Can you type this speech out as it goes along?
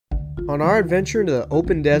On our adventure to the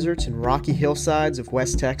open deserts and rocky hillsides of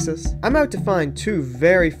West Texas, I'm out to find two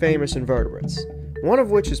very famous invertebrates, one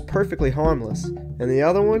of which is perfectly harmless, and the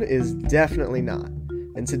other one is definitely not.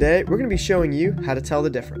 And today, we're going to be showing you how to tell the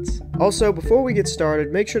difference. Also, before we get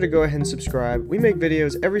started, make sure to go ahead and subscribe. We make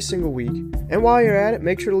videos every single week, and while you're at it,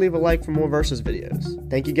 make sure to leave a like for more Versus videos.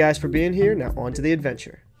 Thank you guys for being here, now on to the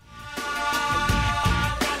adventure.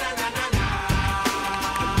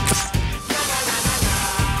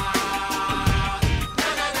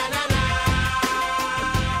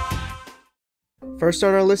 First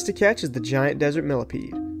on our list to catch is the giant desert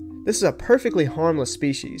millipede. This is a perfectly harmless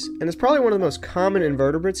species, and is probably one of the most common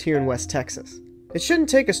invertebrates here in West Texas. It shouldn't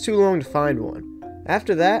take us too long to find one.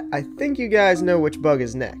 After that, I think you guys know which bug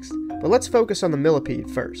is next, but let's focus on the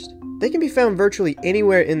millipede first. They can be found virtually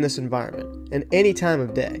anywhere in this environment, and any time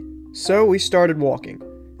of day. So we started walking,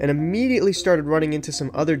 and immediately started running into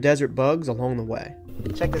some other desert bugs along the way.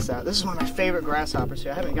 Check this out, this is one of my favorite grasshoppers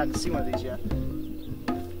here. I haven't gotten to see one of these yet.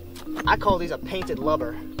 I call these a painted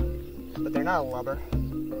lubber, but they're not a lubber.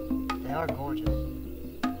 They are gorgeous.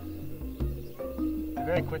 They're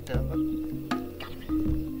very quick though. Look. Got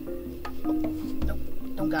him. Oh, nope,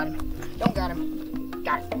 don't got him. Don't got him.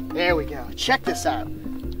 Got it. There we go. Check this out.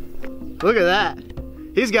 Look at that.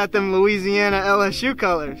 He's got them Louisiana LSU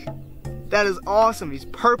colors. That is awesome. He's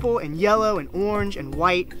purple and yellow and orange and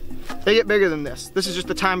white. They get bigger than this. This is just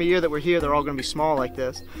the time of year that we're here. They're all going to be small like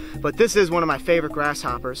this. But this is one of my favorite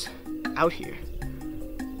grasshoppers out here.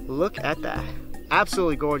 Look at that.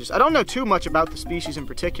 Absolutely gorgeous. I don't know too much about the species in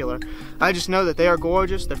particular. I just know that they are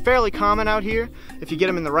gorgeous. They're fairly common out here if you get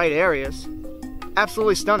them in the right areas.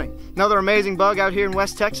 Absolutely stunning. Another amazing bug out here in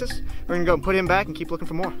West Texas. We're going to go and put him back and keep looking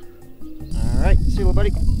for more. All right, see you, little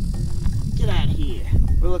buddy. Get out of here.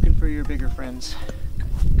 We're looking for your bigger friends.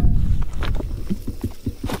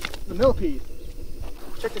 The millipede.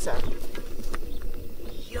 Check this out.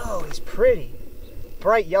 Yo, he's pretty.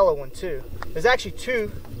 Bright yellow one too. There's actually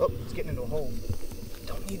two. Oh, it's getting into a hole.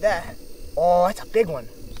 Don't need that. Oh, that's a big one.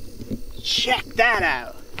 Check that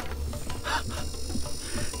out.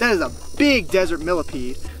 That is a big desert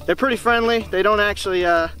millipede. They're pretty friendly. They don't actually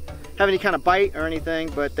have any kind of bite or anything,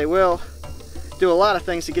 but they will do a lot of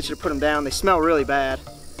things to get you to put them down. They smell really bad,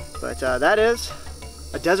 but that is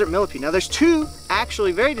a desert millipede. Now there's two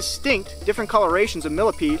actually very distinct different colorations of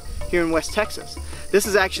millipede here in West Texas. This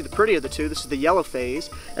is actually the prettier of the two. This is the yellow phase,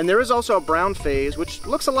 and there is also a brown phase, which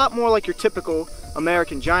looks a lot more like your typical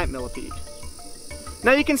American giant millipede.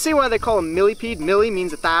 Now you can see why they call them millipede. Milli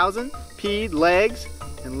means 1,000, pede, legs,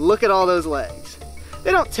 and look at all those legs.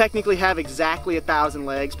 They don't technically have exactly 1,000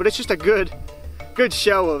 legs, but it's just a good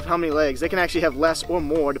show of how many legs. They can actually have less or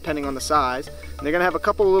more depending on the size, and they're gonna have a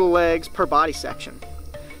couple of little legs per body section.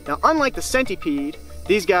 Now unlike the centipede,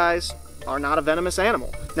 these guys are not a venomous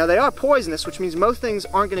animal. Now they are poisonous, which means most things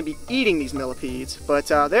aren't going to be eating these millipedes, but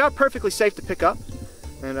they are perfectly safe to pick up.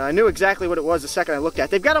 And I knew exactly what it was the second I looked at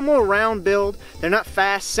it. They've got a more round build. They're not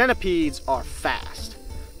fast. Centipedes are fast.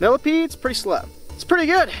 Millipedes, pretty slow. It's pretty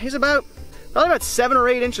good. He's probably about 7 or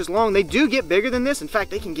 8 inches long. They do get bigger than this. In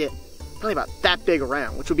fact, they can get probably about that big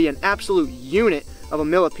around, which would be an absolute unit of a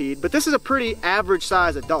millipede, but this is a pretty average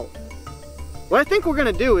size adult. What I think we're going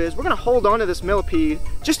to do is we're going to hold on to this millipede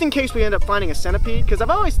just in case we end up finding a centipede, because I've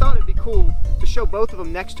always thought it'd be cool to show both of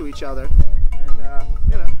them next to each other. And,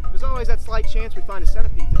 you know, there's always that slight chance we find a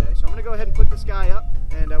centipede today. So I'm going to go ahead and put this guy up,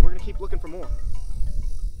 and we're going to keep looking for more.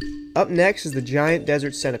 Up next is the giant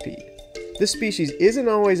desert centipede. This species isn't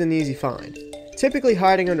always an easy find, typically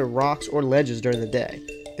hiding under rocks or ledges during the day,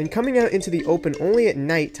 and coming out into the open only at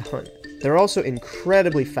night to hunt. They're also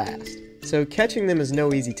incredibly fast, so catching them is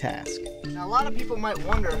no easy task. Now a lot of people might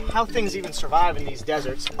wonder how things even survive in these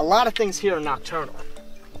deserts. A lot of things here are nocturnal,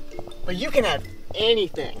 but you can have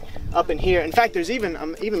anything up in here. In fact,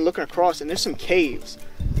 I'm even looking across and there's some caves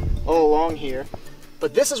all along here,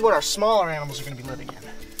 but this is what our smaller animals are going to be living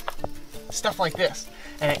in. Stuff like this.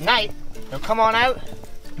 And at night, they'll come on out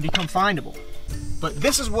and become findable. But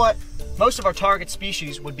this is what most of our target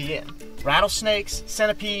species would be in. Rattlesnakes,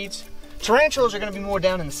 centipedes. Tarantulas are going to be more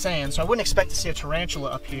down in the sand, so I wouldn't expect to see a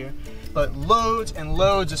tarantula up here, but loads and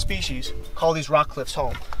loads of species call these rock cliffs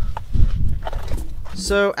home.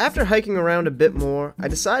 So after hiking around a bit more, I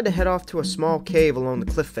decided to head off to a small cave along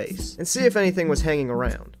the cliff face and see if anything was hanging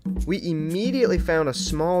around. We immediately found a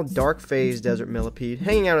small dark phase desert millipede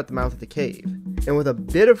hanging out at the mouth of the cave. And with a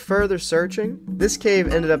bit of further searching, this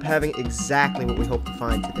cave ended up having exactly what we hoped to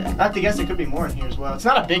find today. I have to guess there could be more in here as well. It's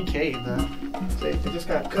not a big cave though. They just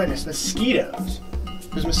got, goodness, mosquitoes.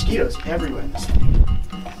 There's mosquitoes everywhere in this thing.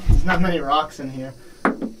 There's not many rocks in here.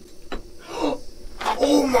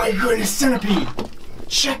 Oh my goodness, centipede!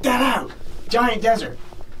 Check that out. Giant desert.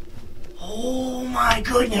 Oh my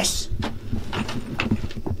goodness.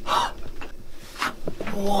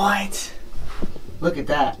 What? Look at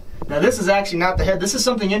that. Now this is actually not the head. This is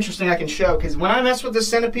something interesting I can show, because when I mess with this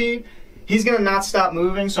centipede, he's gonna not stop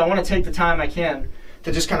moving, so I wanna take the time I can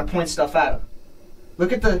to just kind of point stuff out.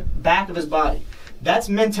 Look at the back of his body. That's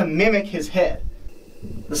meant to mimic his head.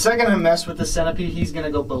 The second I mess with the centipede, he's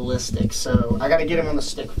gonna go ballistic, so I gotta get him on the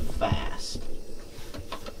stick fast.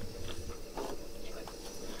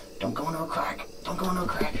 Don't go into a crack. Don't go into a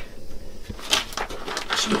crack.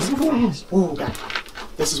 Jeez, oh, God.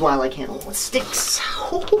 This is why I like handling with sticks.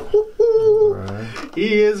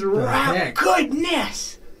 He is rowdy.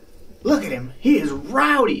 Goodness! Look at him. He is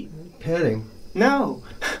rowdy. Petting. No.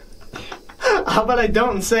 How about I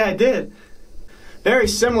don't and say I did? Very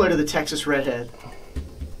similar to the Texas Redhead,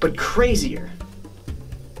 but crazier.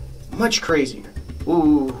 Much crazier.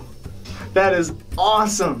 Ooh, that is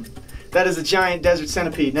awesome. That is a giant desert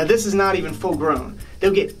centipede. Now this is not even full grown.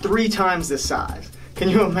 They'll get 3 times this size. Can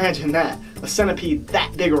you imagine that? A centipede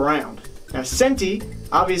that big around. Now centi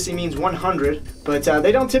obviously means 100, but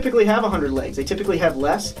they don't typically have 100 legs. They typically have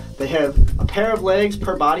less. They have a pair of legs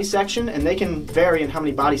per body section, and they can vary in how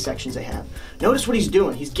many body sections they have. Notice what he's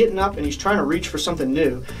doing. He's getting up and he's trying to reach for something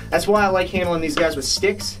new. That's why I like handling these guys with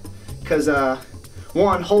sticks, because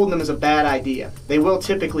one, holding them is a bad idea. They will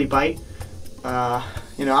typically bite.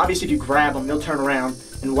 You know, obviously if you grab them, they'll turn around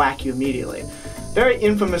and whack you immediately. Very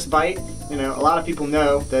infamous bite. You know, a lot of people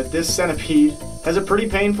know that this centipede has a pretty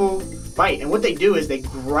painful bite, and what they do is they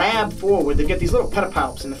grab forward. They get these little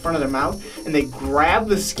pedipalps in the front of their mouth, and they grab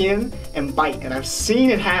the skin and bite, and I've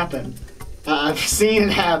seen it happen. I've seen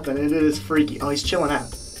it happen, and it is freaky. Oh, he's chilling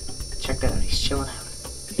out. Check that out, he's chilling out.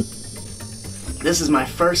 This is my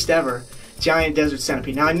first ever giant desert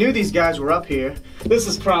centipede. Now, I knew these guys were up here. This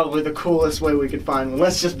is probably the coolest way we could find one.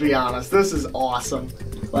 Let's just be honest. This is awesome.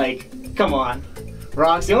 Like, come on.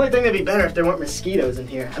 Rocks. The only thing that'd be better if there weren't mosquitoes in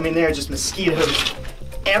here. I mean, there are just mosquitoes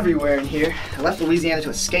everywhere in here. I left Louisiana to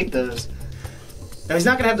escape those. Now, he's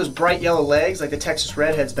not going to have those bright yellow legs like the Texas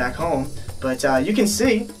Redheads back home, but you can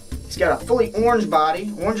see he's got a fully orange body,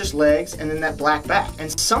 orangish legs, and then that black back.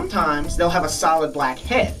 And sometimes they'll have a solid black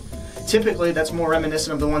head. Typically, that's more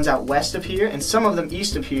reminiscent of the ones out west of here, and some of them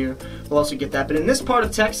east of here will also get that. But in this part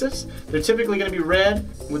of Texas, they're typically going to be red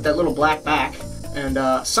with that little black back,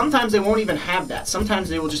 and sometimes they won't even have that. Sometimes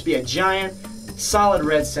they will just be a giant, solid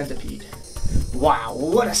red centipede. Wow,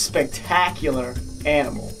 what a spectacular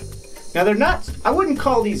animal. Now they're not, I wouldn't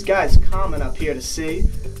call these guys common up here to see.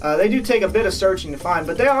 They do take a bit of searching to find,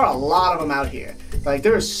 but there are a lot of them out here. Like,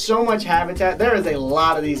 there is so much habitat. There is a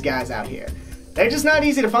lot of these guys out here. They're just not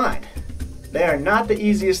easy to find. They are not the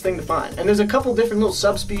easiest thing to find. And there's a couple different little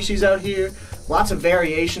subspecies out here, lots of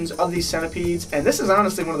variations of these centipedes, and this is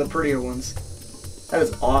honestly one of the prettier ones. That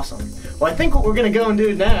is awesome. Well, I think what we're going to go and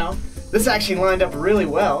do now, this actually lined up really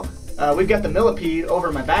well. We've got the millipede over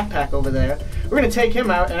in my backpack over there. We're going to take him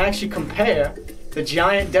out and actually compare the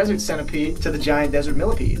giant desert centipede to the giant desert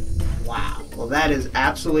millipede. Wow, well that is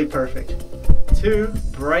absolutely perfect. 2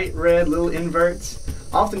 bright red little inverts,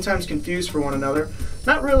 oftentimes confused for one another.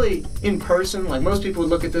 Not really in person, like most people would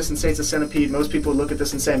look at this and say it's a centipede, most people would look at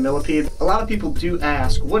this and say a millipede. A lot of people do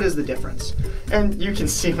ask, what is the difference? And you can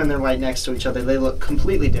see when they're right next to each other, they look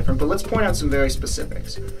completely different, but let's point out some very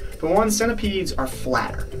specifics. For one, centipedes are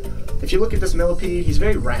flatter. If you look at this millipede, he's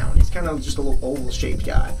very round. He's kind of just a little oval-shaped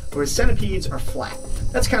guy, whereas centipedes are flat.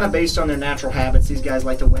 That's kind of based on their natural habits. These guys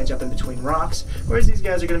like to wedge up in between rocks, whereas these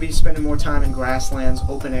guys are going to be spending more time in grasslands,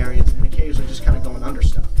 open areas, and occasionally just kind of going under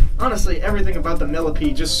stuff. Honestly, everything about the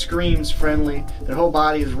millipede just screams friendly. Their whole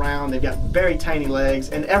body is round, they've got very tiny legs,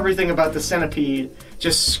 and everything about the centipede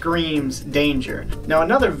just screams danger. Now,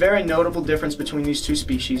 another very notable difference between these two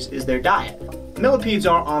species is their diet. Millipedes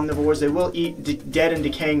are omnivores. They will eat dead and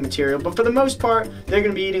decaying material, but for the most part, they're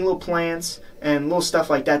going to be eating little plants and little stuff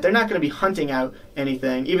like that. They're not going to be hunting out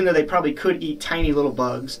anything, even though they probably could eat tiny little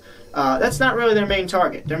bugs. That's not really their main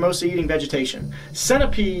target. They're mostly eating vegetation.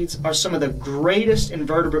 Centipedes are some of the greatest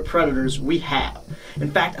invertebrate predators we have. In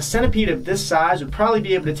fact, a centipede of this size would probably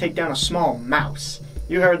be able to take down a small mouse.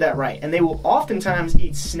 You heard that right. And they will oftentimes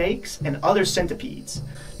eat snakes and other centipedes.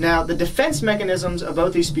 Now, the defense mechanisms of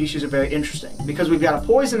both these species are very interesting because we've got a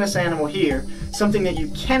poisonous animal here, something that you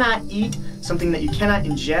cannot eat, something that you cannot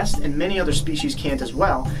ingest, and many other species can't as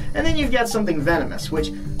well. And then you've got something venomous, which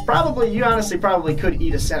you honestly probably could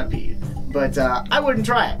eat a centipede. But I wouldn't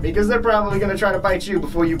try it because they're probably going to try to bite you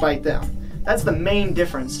before you bite them. That's the main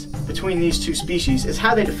difference between these two species, is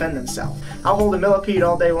how they defend themselves. I'll hold a millipede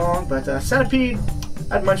all day long, but centipede,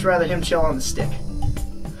 I'd much rather him chill on the stick.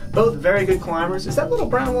 Both very good climbers. Is that little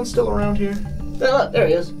brown one still around here? Hey, look, there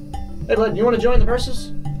he is. Hey, bud, you want to join the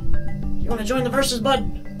versus? You want to join the versus, bud?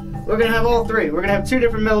 We're going to have all three. We're going to have 2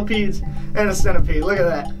 different millipedes and a centipede. Look at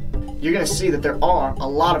that. You're going to see that there are a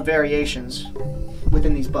lot of variations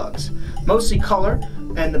within these bugs. Mostly color,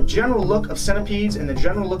 and the general look of centipedes and the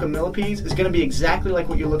general look of millipedes is going to be exactly like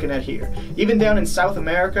what you're looking at here. Even down in South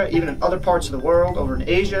America, even in other parts of the world, over in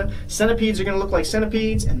Asia, centipedes are going to look like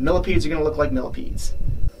centipedes and millipedes are going to look like millipedes.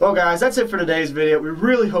 Well guys, that's it for today's video. We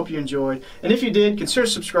really hope you enjoyed. And if you did, consider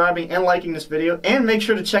subscribing and liking this video. And make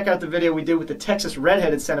sure to check out the video we did with the Texas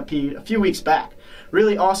red-headed centipede a few weeks back.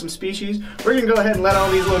 Really awesome species. We're going to go ahead and let all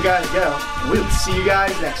these little guys go. And we will see you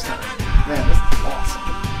guys next time. Man, this is awesome.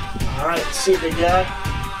 Alright, see you, big guy.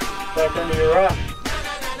 Back under your rock.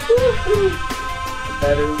 Woo-hoo.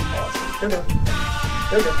 That is awesome. Here we go.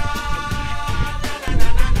 Here we go.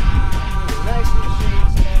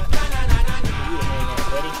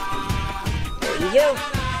 There you go.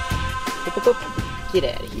 Get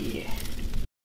out of here.